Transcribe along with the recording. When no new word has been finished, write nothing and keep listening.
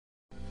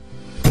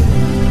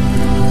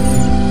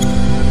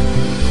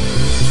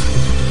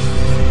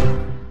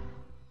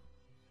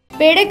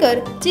Pedekar,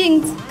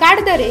 Ching's,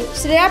 काडदरे,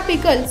 Shreya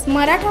pickles,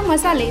 Maratha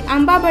मसाले,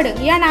 आंबा भडक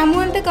या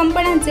नामवंत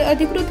कंपन्यांचे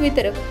अधिकृत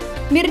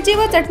वितरक। मिरची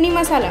व चटणी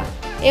मसाला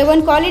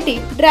A1 क्वालिटी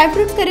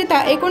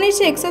ड्रायफ्रुट्सकरिता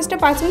 1961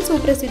 पासून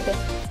सुप्रसिद्ध।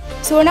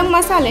 सोनम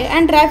मसाले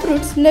अँड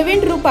ड्रायफ्रुट्स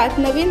नवीन रूपात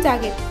नवीन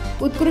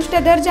जागेत। उत्कृष्ट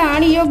दर्जा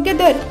आणि योग्य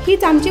दर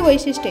हीच आमची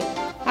वैशिष्ट्ये।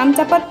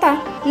 आमचा पत्ता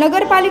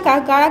नगरपालिका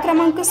गाळा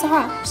क्रमांक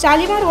 6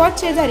 शालिमार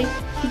वॉच शेजारी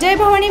जय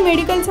भवानी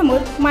मेडिकल समोर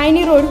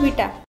मायनी रोड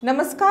विटा।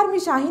 नमस्कार, मी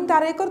शाहीन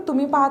तारेकर,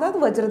 तुम्ही पाहतात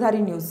वज्रधारी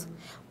न्यूज।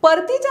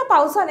 परतीच्या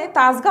पावसाने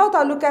तासगाव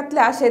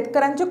तालुक्यातल्या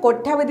शेतकऱ्यांचे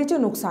कोट्यावधीचे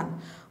नुकसान।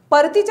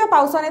 परतीच्या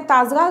पावसाने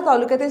तासगाव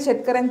तालुक्यातील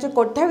शेतकऱ्यांचे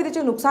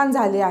कोट्यावधीचे नुकसान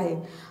झाले आहे।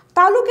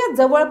 तालुक्यात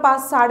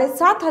जवळपास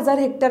 7,500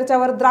 हेक्टरच्या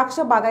वर द्राक्ष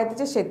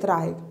बागायतीचे क्षेत्र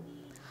आहे।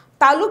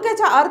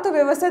 तालुक्याच्या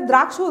अर्थव्यवस्थेत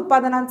द्राक्ष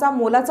उत्पादनांचा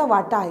मोलाचा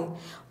वाटा आहे,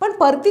 पण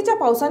परतीच्या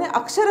पावसाने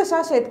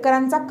अक्षरशः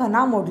शेतकऱ्यांचा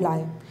कणा मोडला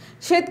आहे।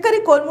 शेतकरी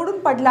कोलमडून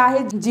पडला आहे।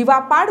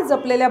 जीवापाड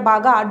जपलेल्या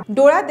बागा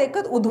डोळ्यात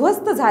देखत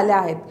उद्ध्वस्त झाल्या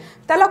आहेत।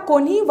 त्याला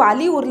कोणीही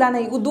वाली उरला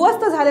नाही।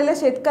 उद्ध्वस्त झालेल्या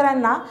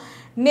शेतकऱ्यांना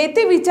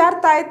नेते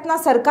विचारतायत ना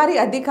सरकारी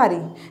अधिकारी।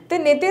 ते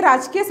नेते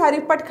राजकीय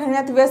सारीपाट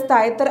खेळण्यात व्यस्त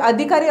आहेत, तर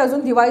अधिकारी अजून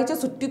दिवाळीच्या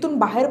सुट्टीतून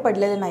बाहेर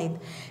पडलेले नाहीत।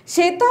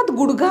 शेतात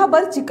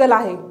गुडघाभर चिखल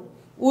आहे।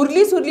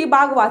 उरली सुरली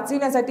बाग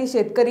वाचविण्यासाठी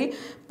शेतकरी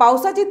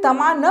पावसाची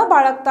तमा न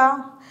बाळगता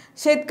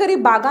शेतकरी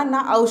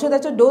बागांना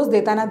औषधाचे डोस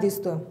देताना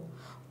दिसतो।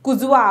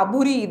 कुजवा,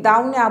 भुरी,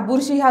 दावण्या,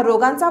 बुरशी ह्या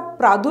रोगांचा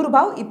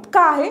प्रादुर्भाव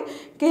इतका आहे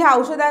की ह्या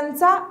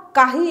औषधांचा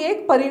काही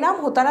एक परिणाम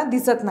होताना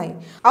दिसत नाही।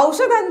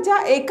 औषधांच्या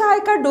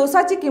एका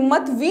डोसाची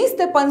किंमत 20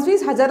 ते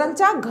 25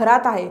 हजारांच्या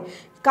घरात आहे।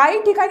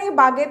 काही ठिकाणी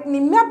बागेत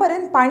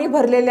निम्म्यापर्यंत पाणी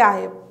भरलेले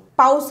आहे।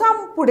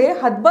 पावसापुढे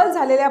हतबल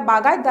झालेल्या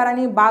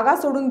बागायतदारांनी बागा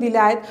सोडून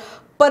दिल्या आहेत।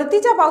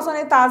 परतीच्या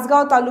पावसाने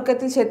तासगाव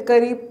तालुक्यातील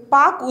शेतकरी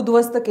पाक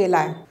उद्ध्वस्त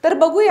केलाय। तर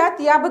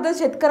बघूयात याबद्दल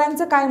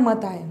शेतकऱ्यांचं काय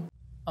मत आहे।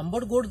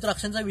 आंबट गोड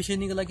द्राक्षांचा विषय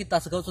निघाला की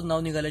तासगावचं नाव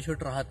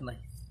निघाल्याशिवाय राहत नाही।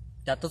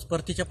 त्यातच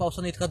परतीच्या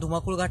पावसाने इतका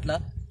धुमाकूळ घातला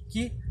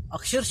की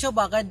अक्षरशः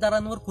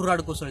बागायतदारांवर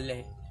कुऱ्हाड कोसळली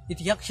आहे।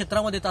 इथे या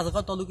क्षेत्रामध्ये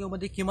तासगाव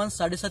तालुक्यामध्ये किमान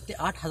 7,500 ते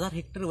 8,000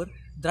 हेक्टरवर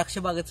द्राक्ष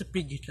बागाचं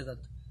पीक घेतलं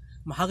जातं।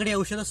 महागडी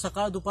औषधं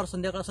सकाळ दुपार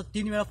संध्याकाळ असं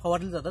 3 वेळा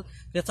फवारली जातात,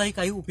 त्याचाही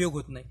काही उपयोग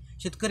होत नाही।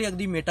 शेतकरी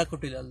अगदी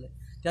मेटाकुटीला आलाय।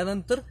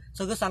 त्यानंतर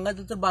सगळं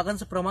सांगायचं तर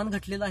बागांचं प्रमाण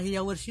घटलेलं आहे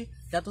यावर्षी।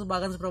 त्यातच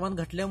बागांचं प्रमाण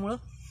घटल्यामुळं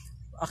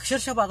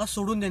अक्षरशः बागा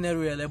सोडून देण्यावर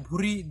वेळ आलाय।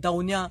 भुरी,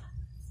 दावण्या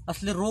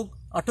असले रोग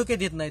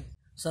आटोक्यात येत नाहीत।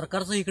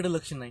 सरकारचं इकडे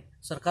लक्ष नाही।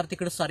 सरकार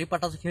तिकडे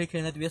सारीपाटाचा खेळ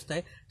खेळण्यात व्यस्त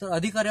आहे, तर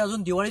अधिकारी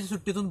अजून दिवाळीच्या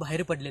सुट्टीतून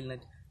बाहेर पडलेले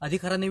नाहीत।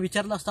 अधिकाऱ्यांनी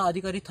विचारलं असता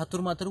अधिकारी थातूर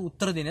मात्र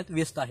उत्तर देण्यात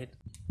व्यस्त आहेत।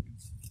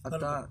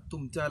 आता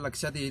तुमच्या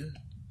लक्षात येईल,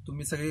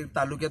 तुम्ही सगळे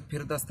तालुक्यात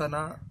फिरत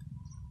असताना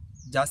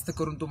जास्त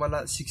करून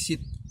तुम्हाला शिक्षित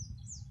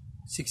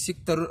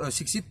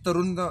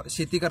तरुण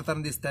शेती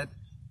करताना दिसत आहेत।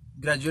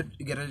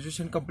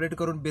 ग्रॅज्युएशन कंप्लीट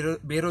करून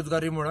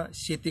बेरोजगारीमुळे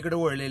शेतीकडे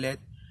वळलेले आहेत।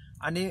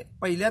 आणि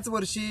पहिल्याच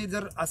वर्षी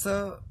जर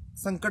असं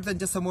संकट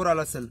त्यांच्या समोर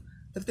आलं असेल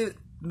तर ते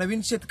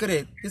नवीन शेतकरी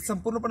आहेत, ते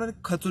संपूर्णपणे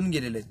खचून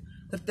गेलेले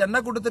आहेत। तर त्यांना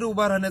कुठेतरी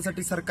उभा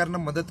राहण्यासाठी सरकारनं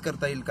मदत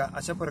करता येईल का,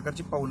 अशा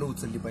प्रकारची पावलं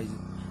उचलली पाहिजे।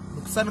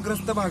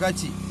 नुकसानग्रस्त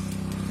भागाची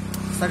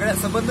सगळ्या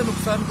संबंध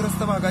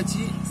नुकसानग्रस्त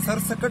भागाची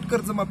सरसकट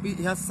कर्जमाफी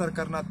ह्या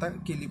सरकारनं आता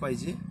केली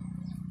पाहिजे,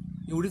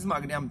 एवढीच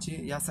मागणी आमची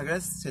या सगळ्या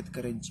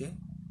शेतकऱ्यांची।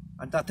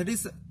 आणि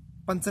तातडीच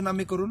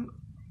पंचनामे करून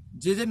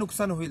जे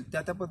नुकसान होईल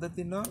त्या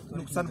पद्धतीनं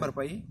नुकसान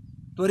भरपाई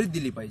त्वरित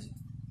दिली पाहिजे।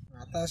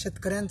 आता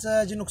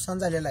शेतकऱ्यांचं जे नुकसान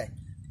झालेलं आहे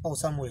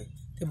पावसामुळे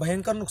ते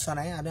भयंकर नुकसान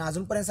आहे आणि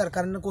अजूनपर्यंत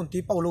सरकारनं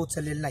कोणतीही पावलं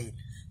उचललेली नाहीत।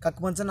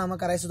 पंचनामा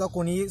करायला सुद्धा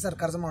कोणीही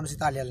सरकारचा माणूस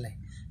इथं आलेला नाही।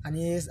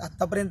 आणि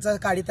आत्तापर्यंतचा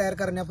काडी तयार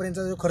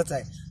करण्यापर्यंतचा जो खर्च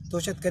आहे तो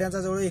शेतकऱ्यांचा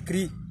जवळ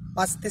एकरी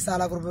 5 ते 6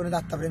 लाख रुपयापर्यंत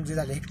आत्तापर्यंत जे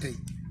झाले हेक्टरी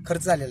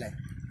खर्च झालेला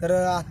आहे। तर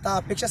आता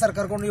अपेक्षा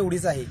सरकारकडून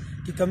एवढीच आहे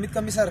की कमीत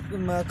कमी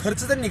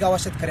खर्च जर निघावा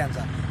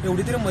शेतकऱ्यांचा,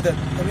 एवढी तरी मदत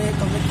कमीत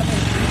कमी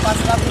हेक्टरी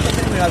 5 लाख रुपये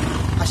तरी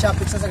मिळावी अशा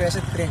अपेक्षा सगळ्या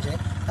शेतकऱ्यांची आहे।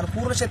 कारण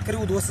पूर्ण शेतकरी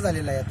उद्ध्वस्त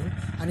झालेला आहे यातून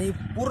आणि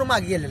पूर्ण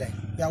मागे गेलेला आहे।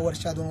 या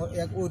वर्षा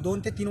 2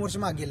 ते 3 वर्ष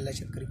मागे गेलेला आहे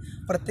शेतकरी।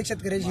 प्रत्येक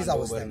शेतकऱ्याची हीच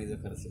अवस्था आहे।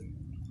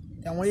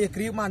 त्यामुळे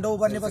एकरी मांडव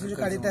उभारण्यापासून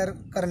काडी तयार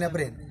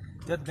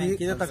करण्यापर्यंत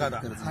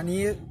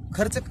आणि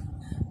खर्च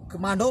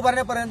मांडव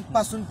उभारण्यापर्यंत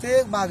पासून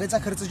ते बागेचा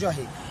खर्च जो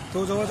आहे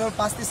तो जवळजवळ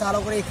 5 ते 6 लाख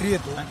रुपये एकरी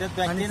येतो।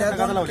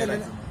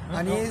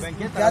 आणि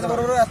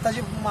त्याचबरोबर आता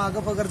जी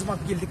मागं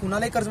कर्जमाफी केली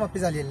कुणालाही कर्जमाफी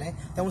झालेली नाही,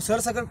 त्यामुळे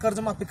सरसकट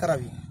कर्जमाफी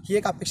करावी ही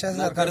एक अपेक्षा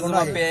सरकारकडून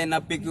आहे। ना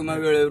पीक विमा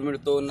वेळेवर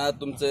मिळतो, ना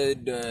तुमचं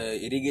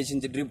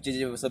इरिगेशनचे ड्रिपचे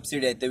जे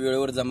सबसिडी आहे ते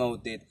वेळेवर जमा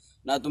होते,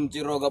 ना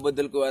तुमची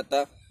रोगाबद्दल किंवा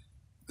आता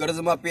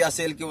कर्जमाफी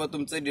असेल किंवा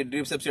तुमचं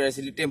ड्रिप सबसिडी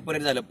असेल टेम्पररी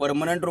झालं।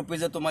 परमनंट रुपये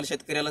जर तुम्हाला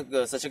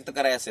शेतकऱ्याला सशक्त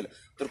करायचं असेल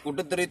तर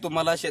कुठंतरी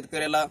तुम्हाला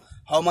शेतकऱ्याला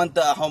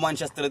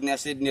हवामानशास्त्रज्ञ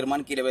असे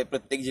निर्माण केले पाहिजे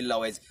प्रत्येक जिल्हा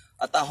वाईज।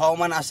 आता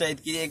हवामान असं आहेत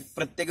की एक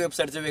प्रत्येक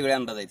वेबसाईटचे वेगळे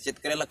अंदाज आहेत।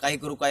 शेतकऱ्याला काही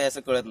करू काय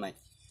असं कळत नाही।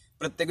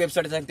 प्रत्येक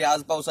वेबसाईट सांगते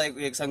आज पाऊस आहे,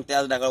 एक सांगते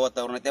आज ढगाळ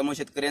वातावरण आहे। त्यामुळे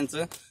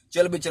शेतकऱ्यांचं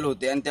चलबिचल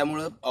होते आणि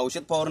त्यामुळे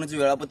औषध फवारण्याचं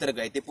वेळापत्रक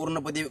आहे ते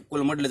पूर्णपणे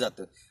कोलमडलं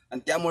जातं।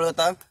 आणि त्यामुळे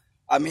आता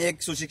आम्ही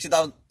एक सुशिक्षित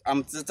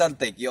आमचं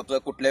चालतंय की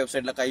आपल्याला कुठल्या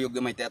वेबसाईटला काय योग्य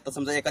माहिती आहे। आता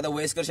समजा एखादा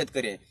वयस्कर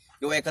शेतकरी आहे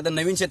किंवा एखादा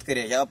नवीन शेतकरी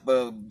आहे, ह्या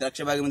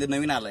द्राक्ष बागेमध्ये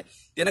नवीन आलाय,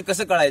 त्यानं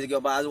कसं कळायचं की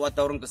बाबा आज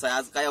वातावरण कसं आहे,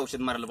 आज काय औषध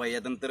मारायला पाहिजे,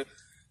 त्यानंतर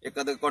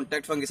एखादं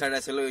कॉन्टॅक्ट फंगिसाइड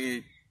असेल,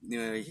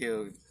 हे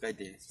काय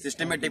ते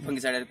सिस्टमॅटिक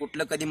फंगिसाइड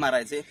कुठलं कधी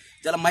मारायचे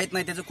ज्याला माहित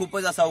नाही त्याचं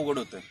खूपच असं अवघड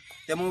होतं.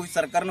 त्यामुळे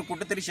सरकारनं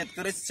कुठेतरी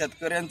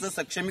शेतकऱ्यांचं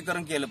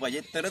सक्षमीकरण केलं पाहिजे,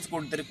 तरच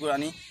कुठेतरी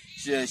आणि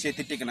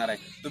शेती टिकणार आहे.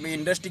 तुम्ही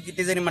इंडस्ट्री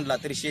किती जरी म्हटला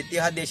तरी शेती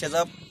हा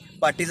देशाचा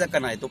पाठीचा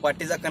कणा आहे. तो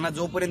पाठीचा कणा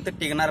जोपर्यंत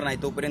टिकणार नाही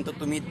तोपर्यंत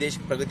तुम्ही देश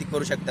प्रगती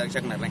करू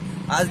शकणार नाही.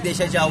 आज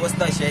देशाची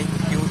अवस्था अशी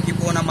आहे की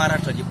पूर्ण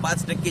महाराष्ट्राची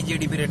 5%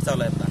 GDP रेट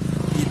चालू आहे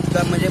आता.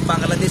 इतका म्हणजे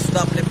बांगलादेश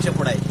सुद्धा आपल्यापेक्षा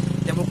पुढे आहे.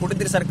 त्यामुळे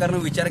कुठेतरी सरकारनं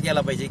विचार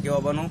केला पाहिजे की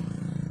बाबांनो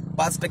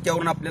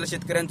 5%वरून आपल्याला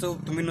शेतकऱ्यांचं,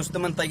 तुम्ही नुसतं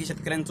म्हणताय की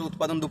शेतकऱ्यांचं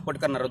उत्पादन दुप्पट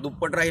करणार,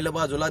 दुप्पट राहिलं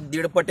बाजूला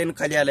 1.5 पटीने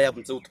खाली आलंय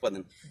आमचं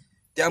उत्पादन.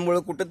 त्यामुळे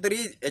कुठंतरी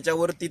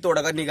याच्यावरती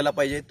तोडगा निघाला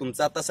पाहिजे.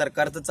 तुमचं आता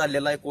सरकारचं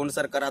चाललेलं आहे, कोण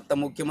सरकार आता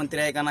मुख्यमंत्री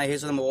आहे का नाही हे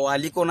सुद्धा,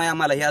 वाली कोण आहे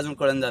आम्हाला हे अजून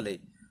कळण झालंय.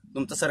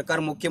 तुमचं सरकार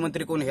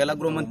मुख्यमंत्री कोण, ह्याला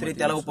गृहमंत्री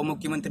त्याला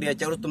उपमुख्यमंत्री,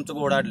 याच्यावरच तुमचं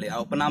घोडा अडलंय.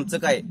 पण आमचं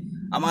काय,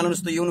 आम्हाला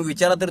नुसतं येऊन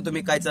विचारा तर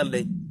तुम्ही काय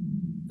चाललंय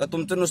का.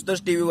 तुमचं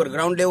नुसतंच टीव्हीवर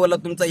ग्राउंड लेवलला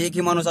तुमचा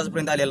एकही माणूस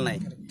आजपर्यंत आलेला नाही.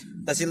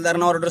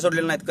 तहसीलदारांना ऑर्डर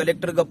सोडलेले नाहीत,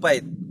 कलेक्टर गप्पा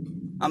आहेत,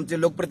 आमचे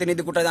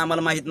लोकप्रतिनिधी कुठे आहेत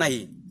आम्हाला माहित नाही.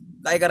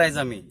 काय करायचं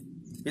आम्ही,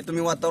 हे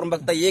तुम्ही वातावरण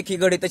बघता, एकही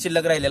गडी तर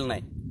शिल्लक राहिलेलं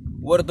नाही.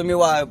 वर तुम्ही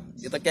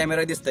इथं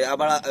कॅमेरा दिसतंय,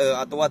 आबाळा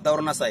आता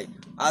वातावरण असं आहे,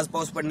 आज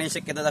पाऊस पडण्याची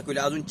शक्यता दाखवली.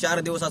 अजून 4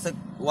 दिवस असं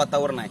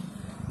वातावरण आहे.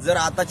 जर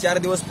आता 4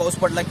 दिवस पाऊस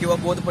पडला किंवा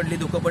बोध पडली,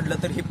 धुकं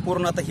पडलं तर ही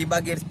पूर्ण आता ही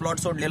बाग प्लॉट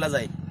सोडलेलाच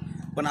आहे.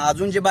 पण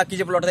अजून जे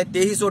बाकीचे प्लॉट आहेत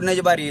तेही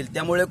सोडण्याची बारी येईल.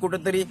 त्यामुळे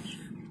कुठेतरी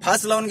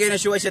फास लावून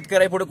घेण्याशिवाय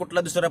शेतकऱ्या पुढे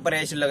कुठला दुसरा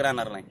पर्याय शिल्लक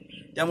राहणार नाही.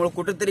 त्यामुळे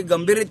कुठेतरी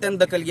गंभीररित्या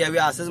दखल घ्यावी,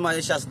 असंच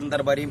माझ्या शासन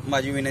दरबारी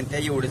माझी विनंती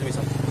आहे. एवढेच मी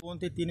सांगतो. 2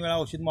 ते 3 वेळा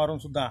औषध मारून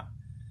सुद्धा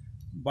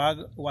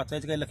बाग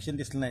वाचायचं काही लक्षण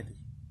दिसलं नाही.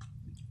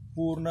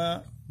 पूर्ण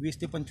 20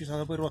 ते 25 हजार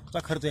रुपये रोजचा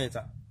खर्च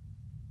यायचा.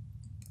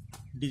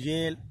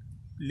 डिझेल,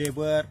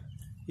 लेबर,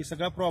 हे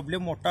सगळा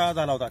प्रॉब्लेम मोठा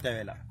झाला होता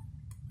त्यावेळेला.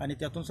 आणि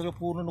त्यातून सगळं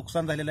पूर्ण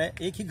नुकसान झालेलं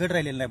आहे. एकही घड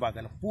राहिलेलं नाही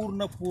बागाला,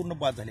 पूर्ण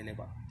बाद झालेलं आहे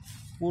बाग.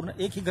 पूर्ण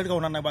एकही घड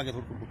गावणार नाही बागेत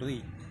कुठंही.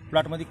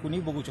 प्लॉटमध्ये कुणी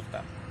बघू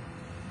शकता.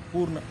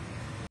 पूर्ण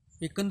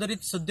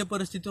एकंदरीत सद्य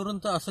परिस्थितीवरून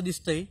तर असं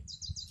दिसतंय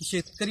की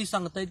शेतकरी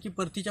सांगतायत की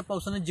परतीच्या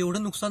पावसानं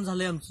जेवढं नुकसान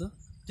झालंय आमचं,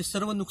 ते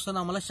सर्व नुकसान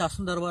आम्हाला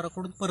शासन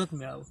दरबाराकडून परत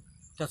मिळावं.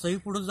 त्याचंही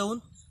पुढे जाऊन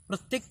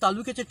प्रत्येक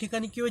तालुक्याच्या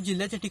ठिकाणी किंवा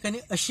जिल्ह्याच्या ठिकाणी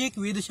अशी एक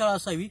वेधशाळा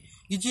असावी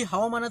की जी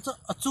हवामानाचं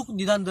अचूक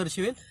निदान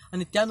दर्शवेल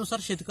आणि त्यानुसार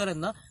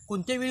शेतकऱ्यांना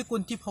कोणत्या वेळी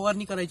कोणती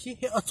फवारणी करायची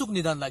हे अचूक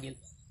निदान लागेल.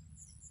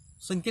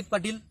 संकेत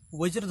पाटील,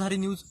 वज्रधारी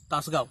न्यूज,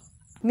 तासगाव.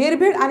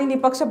 निर्भीड आणि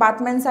निपक्ष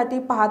बातम्यांसाठी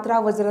पाहत राहा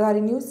वज्रधारी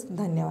न्यूज.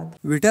 धन्यवाद.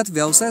 विट्यात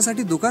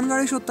व्यवसायासाठी दुकान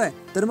गाळे शोधताय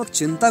तर मग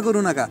चिंता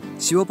करू नका.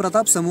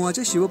 शिवप्रताप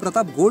समूहाचे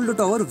शिवप्रताप गोल्ड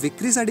टॉवर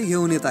विक्रीसाठी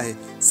घेऊन येत आहे.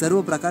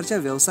 सर्व प्रकारच्या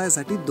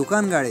व्यवसायासाठी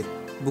दुकान गाळे.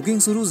 बुकिंग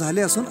सुरू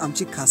झाले असून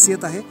आमची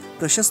खासियत आहे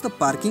प्रशस्त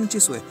पार्किंगची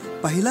सोय.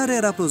 पहिला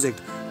रेरा प्रोजेक्ट,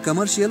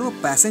 कमर्शियल व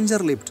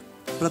पॅसेंजर लिफ्ट.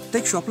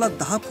 प्रत्येक शॉपला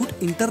 10 फूट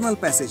इंटरनल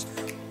पॅसेज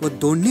व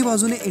दोन्ही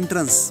बाजूने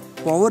एंट्रन्स.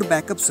 पॉवर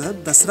बॅकअपसह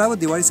दसरा व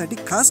दिवाळीसाठी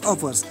खास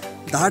ऑफर्स.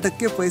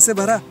 10% पैसे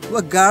भरा व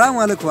गाळा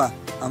मालक व्हा.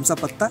 आमचा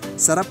पत्ता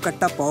सराफ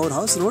कट्टा पॉवर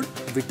हाऊस रोड,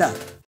 विटा.